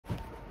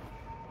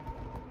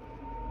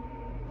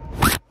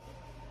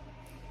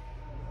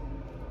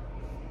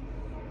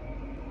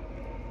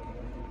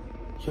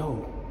Yo,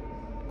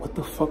 what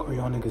the fuck are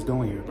y'all niggas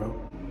doing here, bro?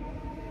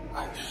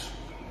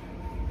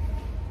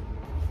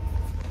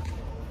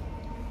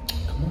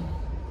 Come on.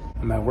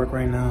 I'm at work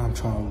right now. I'm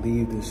trying to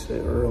leave this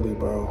shit early,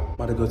 bro. I'm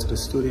about to go to the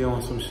studio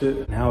on some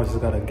shit. Now I just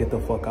gotta get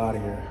the fuck out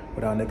of here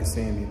without niggas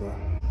seeing me, bro.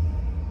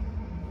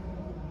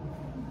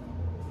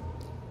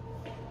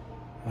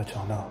 I'll let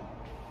y'all know.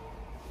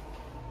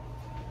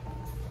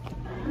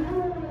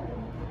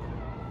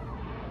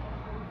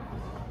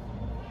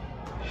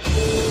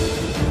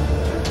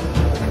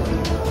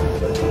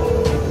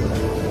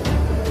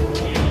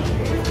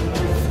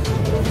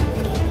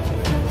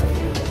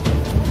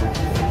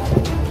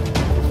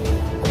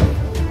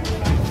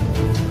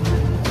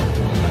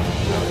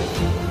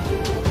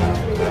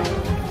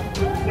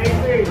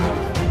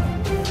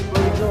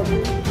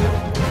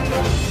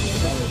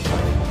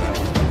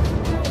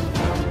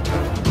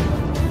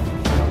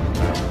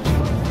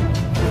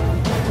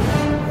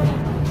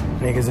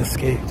 Niggas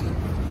escaped.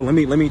 Let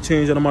me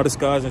change out of my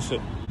disguise and shit.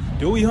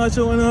 Dewey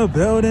Huncho in the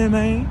building,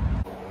 man.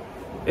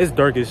 It's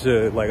dark as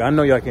shit. Like, I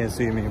know y'all can't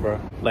see me, bro.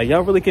 Like,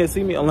 y'all really can't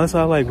see me unless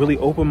I like really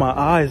open my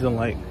eyes and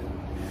like,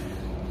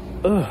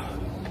 ugh.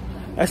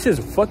 That shit's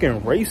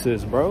fucking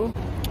racist, bro.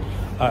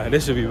 Alright,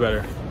 this should be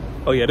better.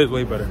 Oh yeah, this is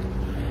way better.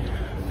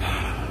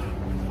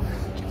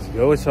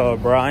 Yo, what's y'all,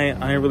 bro? I ain't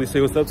really say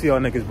what's up to y'all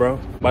niggas, bro.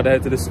 About to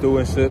head to the stew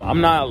and shit.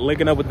 I'm not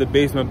linking up with the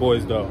basement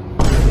boys though.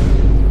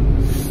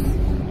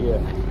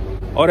 Yeah.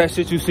 All that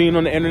shit you seen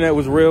on the internet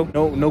was real.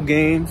 No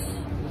games.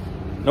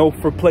 No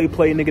for play,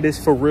 nigga.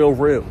 This for real,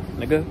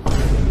 nigga.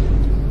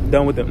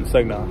 Done with them in a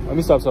sec now. Let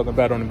me stop talking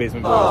bad on the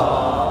basement boys.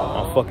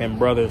 My fucking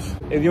brothers.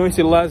 If you ain't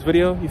see the last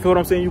video, you feel what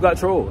I'm saying? You got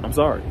trolled. I'm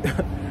sorry.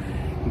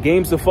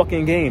 Game's the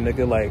fucking game,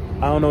 nigga. Like,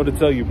 I don't know what to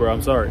tell you, bro.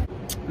 I'm sorry.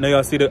 Now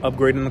y'all see the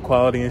upgrading the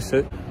quality and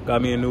shit.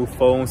 Got me a new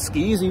phone,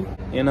 skeezy.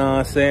 You know what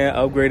I'm saying?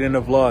 Upgrading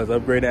the vlogs,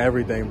 upgrading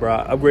everything,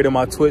 bro. Upgrading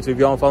my Twitch. If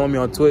y'all don't follow me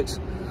on Twitch,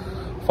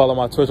 follow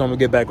my Twitch. I'm gonna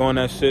get back on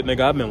that shit,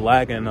 nigga. I've been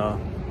lagging,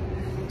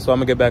 so I'm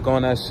gonna get back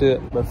on that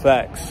shit. But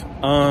facts.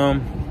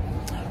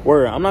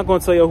 Word. I'm not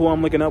gonna tell you who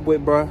I'm linking up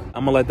with, bro.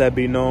 I'm gonna let that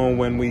be known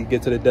when we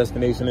get to the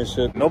destination and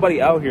shit.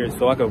 Nobody out here,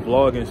 so I can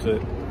vlog and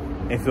shit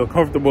and feel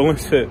comfortable and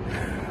shit.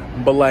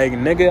 But like,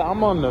 nigga,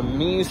 I'm on the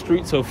mean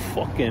streets of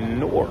fucking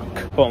Newark.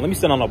 Hold on, let me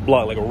stand on a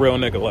block like a real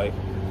nigga, like.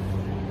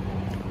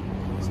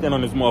 Stand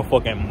on this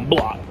motherfucking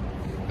block,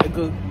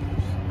 nigga.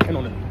 Stand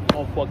on this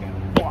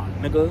motherfucking block,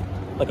 nigga.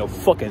 Like a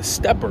fucking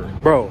stepper,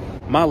 bro.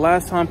 My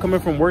last time coming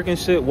from work and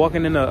shit,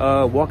 walking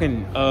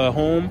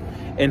home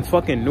in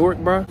fucking Newark,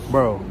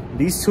 bro.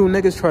 These two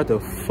niggas tried to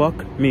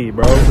fuck me,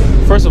 bro.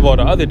 First of all,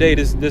 the other day,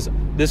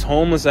 this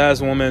homeless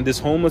ass woman, this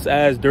homeless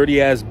ass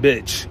dirty ass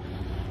bitch,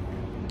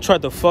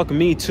 tried to fuck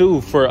me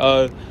too for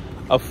a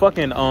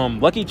fucking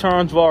Lucky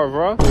Charms bar,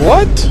 bro.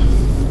 What?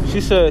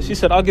 She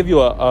said I'll give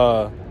you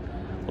a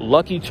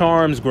Lucky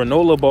Charms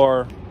granola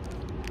bar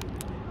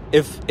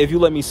if you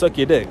let me suck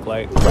your dick.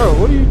 Like, bro,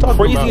 what are you talking about?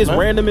 Craziest,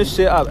 man? randomest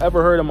shit I've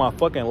ever heard in my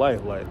fucking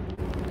life. Like,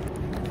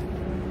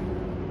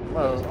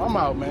 bro, I'm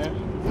out,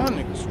 man. My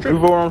niggas tripping. You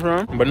know what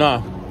I'm saying? But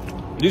nah,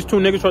 these two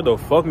niggas tried to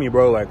fuck me,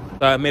 bro. Like,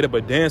 I made up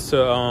a dance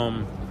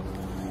to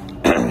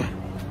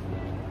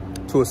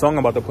to a song I'm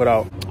about to put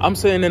out. I'm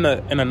sitting in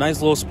a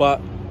nice little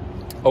spot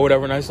or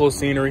whatever, nice little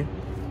scenery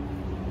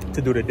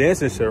to do the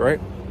dance and shit, right?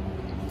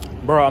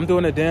 Bro, I'm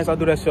doing the dance. I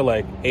do that shit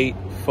like 8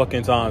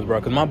 fucking times, bro.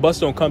 Cause my bus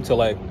don't come till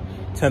like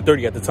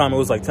 10:30. At the time, it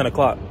was like 10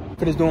 o'clock.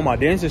 Just doing my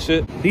dance and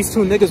shit. These two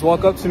niggas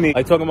walk up to me,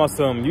 like talking about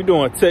some, you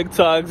doing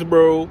TikToks,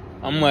 bro?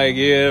 I'm like,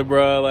 yeah,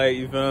 bro. Like,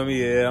 you feel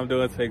me? Yeah, I'm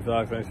doing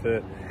TikToks and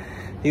shit.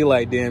 He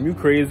like, damn, you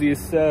crazy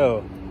as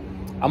hell.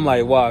 I'm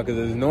like, wow, cause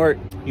it's Newark.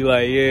 He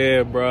like,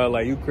 yeah, bro.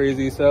 Like, you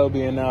crazy as hell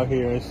being out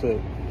here and shit.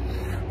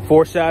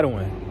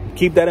 Foreshadowing.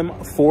 Keep that in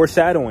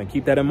foreshadowing.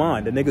 Keep that in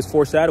mind. The niggas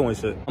foreshadowing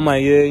shit. I'm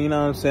like, yeah, you know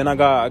what I'm saying? I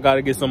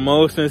gotta get some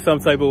motion some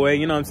type of way.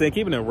 You know what I'm saying?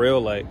 Keeping it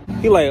real. Like,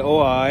 he like, oh,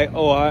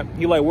 all right.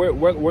 He like,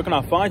 where can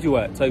I find you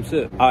at? Type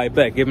shit. All right,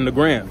 bet. Give him the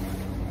gram.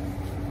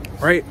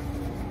 Right?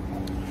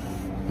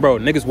 Bro,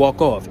 niggas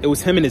walk off. It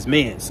was him and his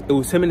mans. It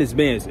was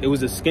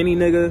a skinny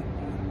nigga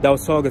that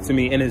was talking to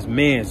me and his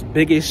mans.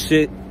 Big as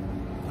shit.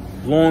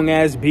 Long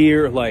ass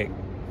beard. Like,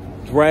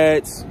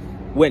 dreads.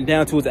 Went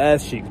down to his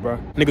ass cheeks, bro.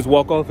 Niggas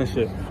walk off and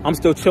shit. I'm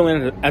still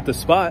chilling at the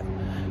spot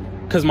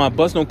because my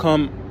bus don't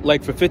come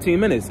like for 15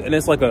 minutes. And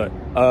it's like a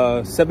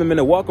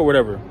 7-minute walk or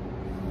whatever.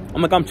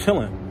 I'm like, I'm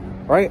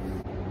chilling, right?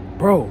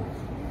 Bro,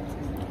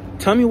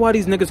 tell me why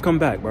these niggas come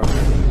back, bro.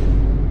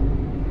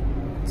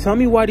 Tell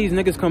me why these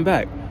niggas come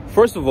back.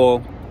 First of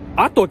all,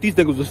 I thought these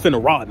niggas was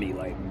finna rob me.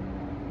 Like,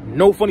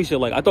 no funny shit.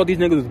 Like, I thought these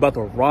niggas was about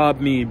to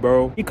rob me,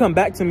 bro. He come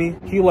back to me.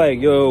 He like,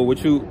 yo,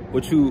 what you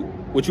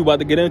about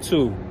to get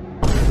into?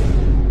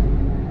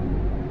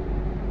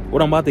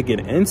 What I'm about to get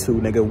into,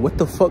 nigga? What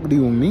the fuck do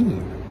you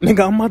mean?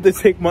 Nigga, I'm about to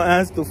take my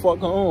ass the fuck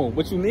home.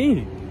 What you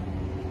mean?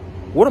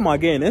 What am I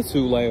getting into?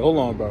 Like, hold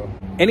on, bro.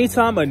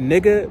 Anytime a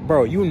nigga,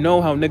 bro, you know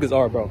how niggas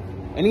are, bro.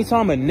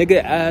 Anytime a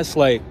nigga asks,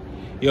 like,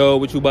 yo,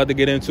 what you about to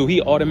get into?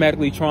 He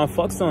automatically try and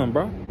fuck something,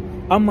 bro.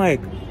 I'm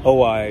like,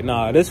 oh,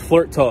 nah, this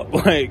flirt talk.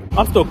 Like,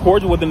 I'm still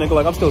cordial with the nigga.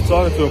 Like, I'm still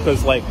talking to him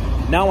because, like,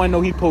 now I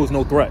know he posed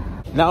no threat.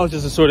 Now it's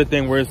just a sort of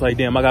thing where it's like,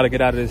 damn, I gotta get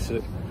out of this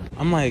shit.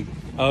 I'm like,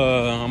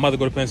 I'm about to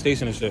go to Penn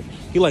Station and shit.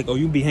 He like, oh,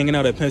 you be hanging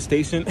out at Penn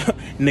Station?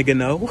 Nigga,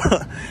 no.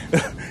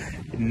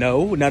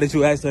 No, now that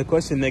you asked that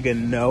question, nigga,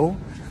 no.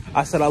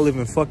 I said I live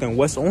in fucking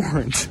West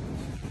Orange.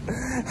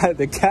 Had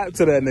the cap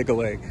to that nigga,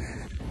 like,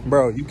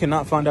 bro, you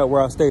cannot find out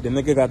where I stay. The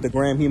nigga got the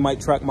gram. He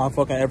might track my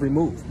fucking every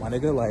move, my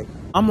nigga. Like,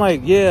 I'm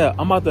like, yeah,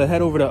 I'm about to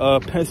head over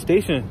to Penn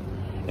Station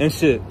and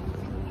shit,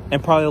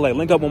 and probably like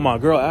link up with my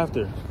girl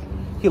after.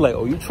 He like,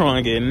 oh, you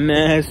trying to get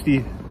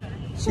nasty?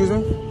 Excuse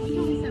me?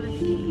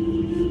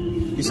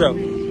 You said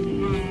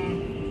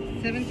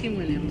 17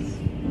 Williams.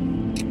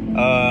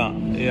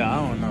 Yeah, I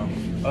don't know.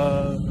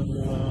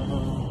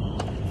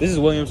 This is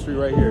William Street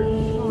right here.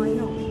 Oh, I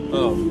know.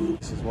 Oh,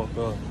 let's just walk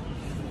up.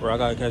 Bro, I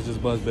gotta catch this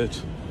bus,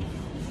 bitch.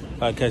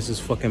 I catch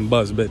this fucking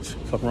bus, bitch.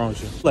 Fuck wrong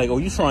with you? Like, oh,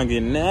 you trying to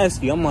get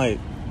nasty? I'm like,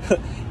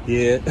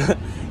 yeah,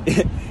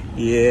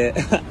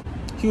 yeah.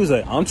 He was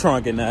like, I'm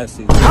trying to get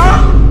nasty.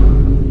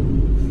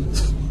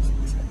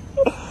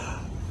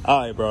 All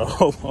right, bro.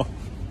 Hold on.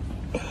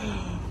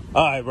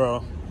 All right,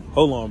 bro.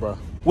 Hold on, bro.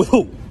 With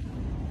who?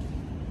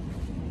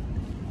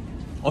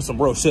 On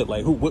some real shit,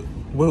 like who? With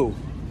who?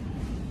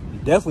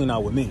 Definitely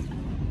not with me.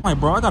 I'm like,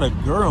 bro, I got a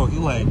girl. He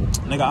like,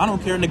 nigga, I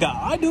don't care, nigga.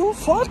 I do.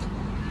 Fuck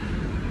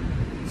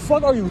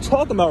are you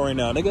talking about right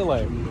now, nigga?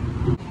 Like,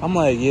 I'm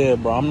like, yeah,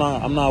 bro, I'm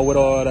not with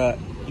all that.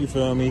 You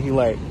feel me? He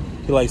like,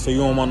 so you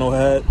don't want no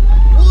head?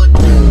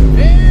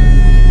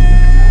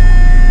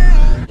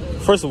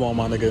 First of all,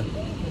 my nigga,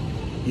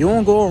 you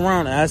don't go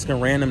around asking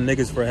random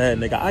niggas for head,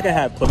 nigga. I can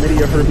have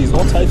chlamydia, herpes,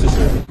 all types of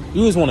shit.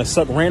 You just want to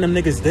suck random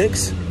niggas'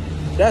 dicks?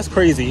 That's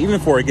crazy, even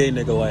for a gay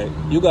nigga. Like,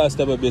 you gotta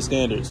step up your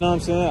standards. You know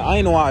what I'm saying? I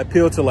ain't know I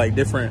appeal to like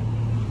different,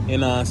 you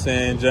know what I'm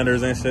saying,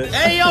 genders and shit.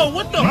 Hey, yo,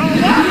 what the fuck?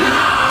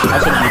 I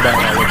shouldn't be back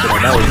when I looked at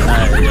that. That was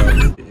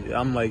mad, yo.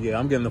 I'm like, yeah,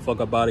 I'm getting the fuck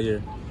up out of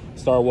here.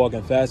 Start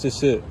walking fast as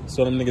shit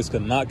so them niggas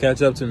could not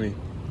catch up to me.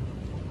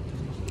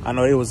 I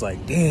know it was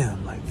like,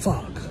 damn, like,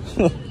 fuck.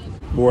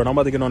 Bored, I'm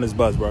about to get on this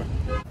bus, bro.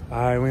 All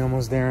right, we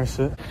almost there and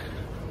shit.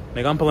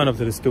 Nigga, I'm pulling up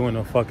to the STU in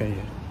the fucking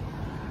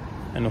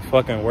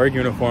work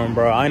uniform,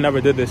 bro. I ain't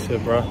never did this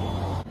shit, bro.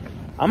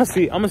 I'ma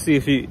see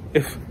if you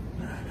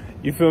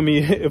feel me,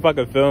 if I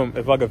could film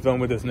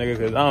with this nigga,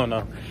 cause I don't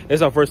know.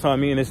 It's our first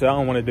time meeting this shit. I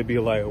don't want it to be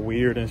like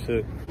weird and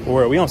shit.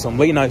 Or we on some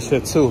late night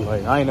shit too.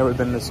 Like, I ain't never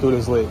been in the STU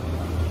this late.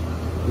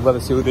 You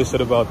better see what this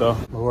shit about though.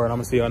 Or I'm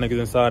gonna see y'all niggas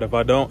inside. If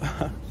I don't,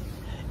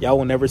 y'all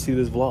will never see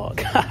this vlog.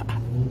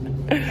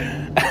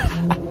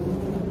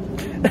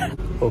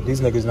 Hope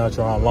these niggas not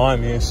trying to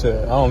line me and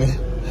shit.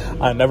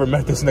 I never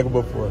met this nigga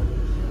before.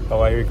 Oh,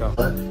 right, here he comes.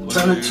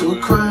 Turn it to a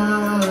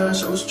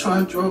crash. I was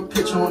trying to draw a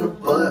picture on the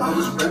butt. I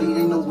was ready,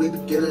 ain't no way to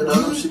get it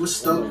up. She was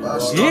stuck by a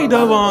Geeked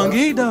up on,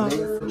 geeked up.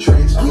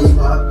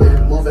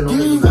 Moving on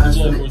the fast,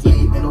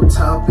 ain't no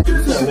topic.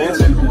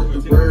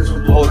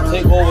 Oh,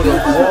 take over the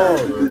wall.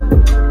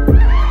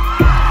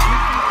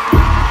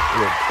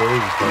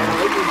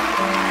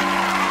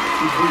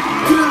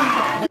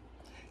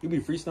 You be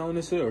freestyling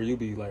this shit, or you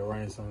be like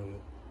writing some of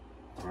it?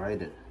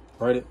 Write it.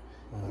 Write it?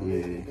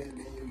 Yeah.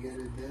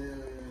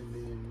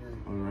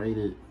 I write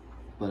it,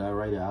 but I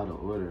write it out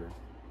of order.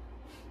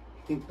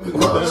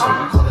 But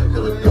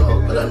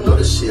I know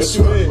this shit's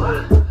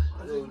like,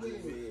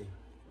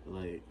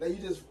 you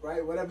just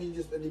write whatever and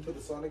you put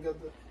the song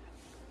together?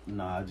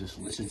 Nah, I just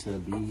listen to the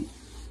beat.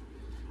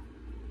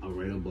 I'll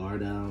write a bar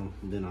down,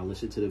 then I'll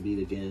listen to the beat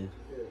again.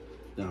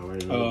 Then I'll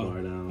write another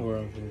bar down.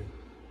 Okay.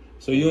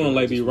 So you don't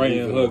like be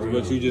writing hooks,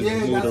 but you just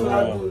move it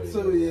around. That's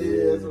what I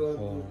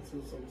do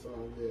too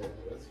sometimes. Yeah,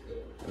 that's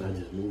good. And I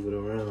just move it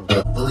around.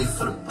 Bully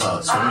for the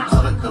bugs, so I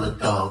call that girl a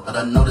dog, but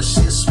I know this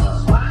shit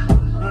smell.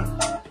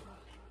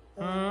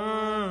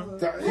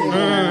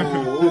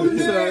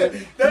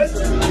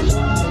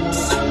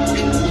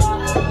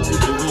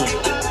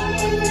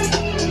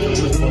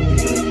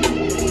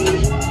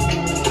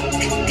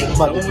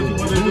 What you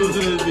want to do to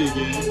this beat,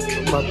 gang?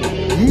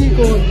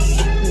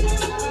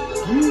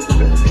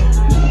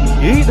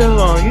 Eat them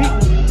long, eat. Let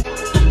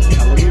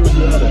me hear what you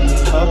got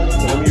there. Huh?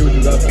 Let me hear what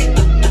you got there.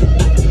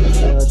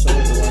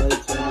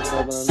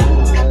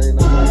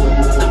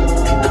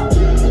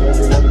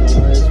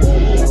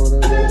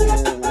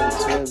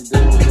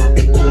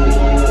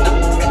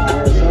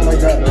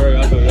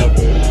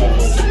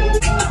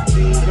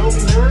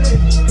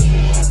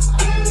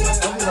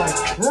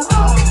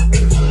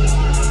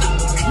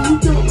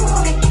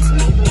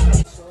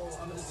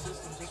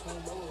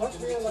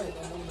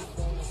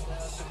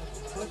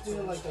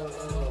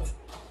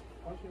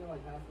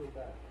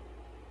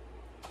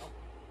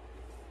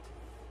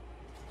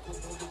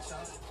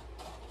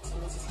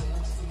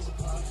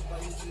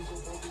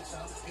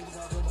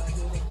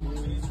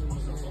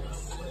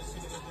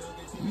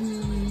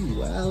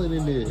 Wildin'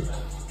 in there.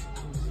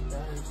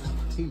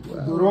 He's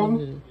wildin' in there.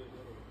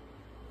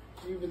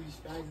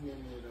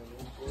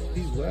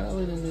 He's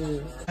wildin' in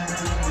there.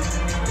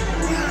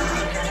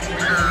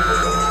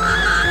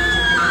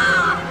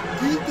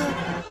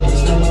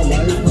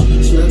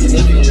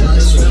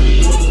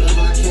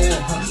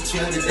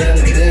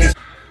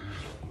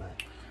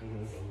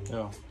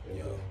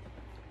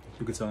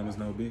 You could tell him it's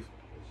no beef.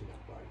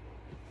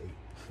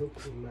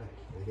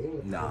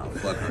 Nah,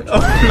 fuck her.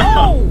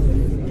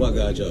 No! Fuck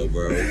out yo,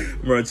 bro.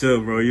 Bro,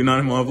 chill, bro. You're not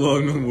in my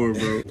vlog no more,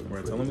 bro.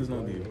 Bro, tell him it's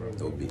no beef, bro.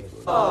 No beef.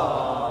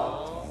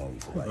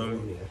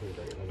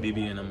 BB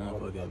in the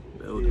motherfucking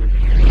building.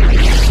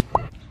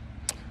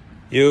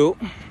 Yo.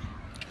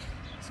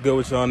 It's good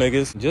with y'all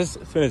niggas. Just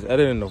finished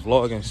editing the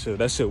vlog and shit.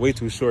 That shit way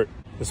too short.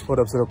 Just put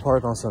up to the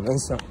park on some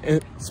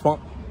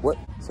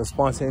some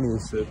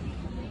spontaneous shit.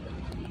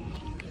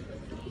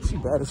 She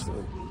bad as shit.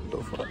 What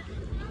the fuck?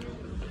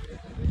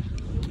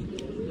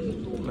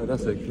 Like,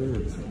 that's a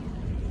kid.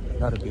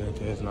 Gotta be a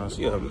kid now.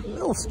 She a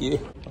little scared.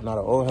 Not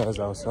an old ass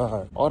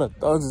outside. All the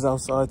thugs is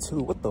outside too.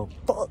 What the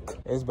fuck?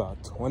 It's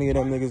about 20 of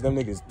them niggas. Them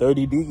niggas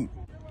 30 deep.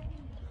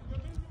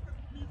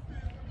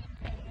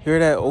 Hear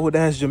that old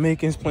ass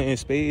Jamaicans playing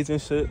spades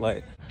and shit?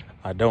 Like,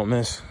 I don't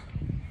miss.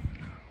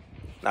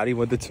 Not even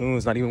with the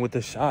tunes, not even with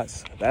the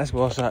shots.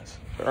 Basketball shots.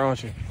 What's wrong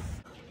with you?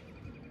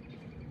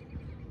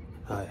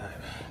 Alright.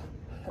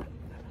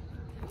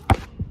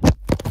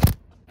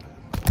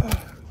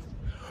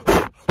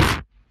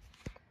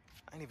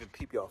 I didn't even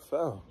peep y'all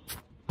fell.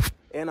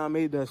 And I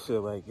made that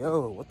shit like,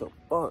 yo, what the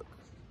fuck?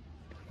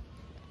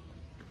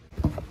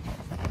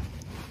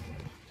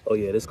 Oh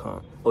yeah, this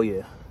calm. Oh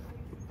yeah.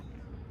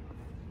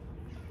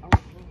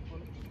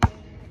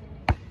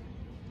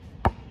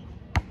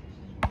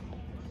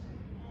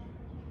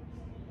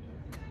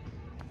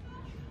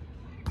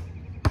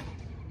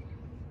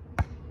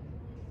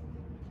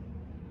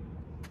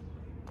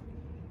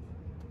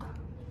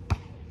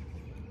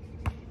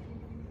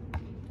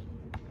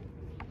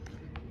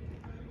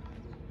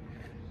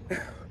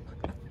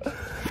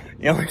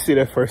 Y'all want to see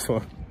that first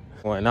one?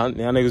 Well, now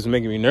niggas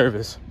making me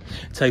nervous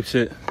type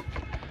shit.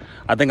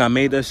 I think I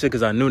made that shit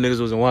because I knew niggas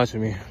wasn't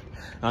watching me.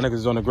 Now niggas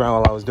was on the ground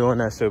while I was doing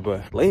that shit,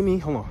 but lay me,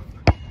 hold on.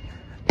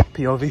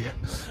 POV.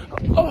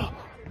 Oh.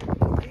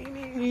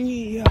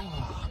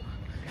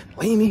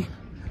 Lay me.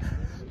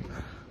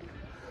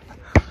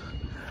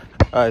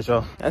 Alright,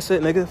 y'all. That's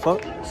it, nigga.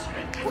 Fuck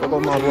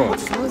on my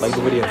vlog. Like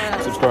the video.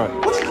 Subscribe.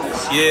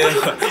 Yeah.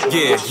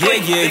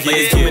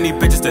 Too many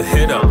bitches to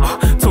hit up.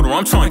 Told her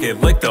I'm trying to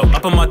get licked up.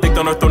 Up on my dick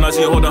on her throat, now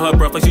she holding her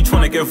breath like she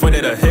trying to get rid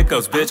of the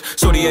hiccups, bitch.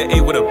 Shorty at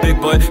 8 with a big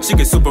butt. She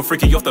get super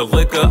freaky off the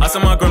liquor. I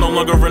said my girl no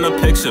longer in a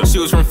picture. She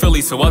was from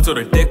Philly, so I told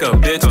her dick up,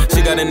 bitch.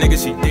 She got a nigga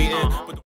she dating.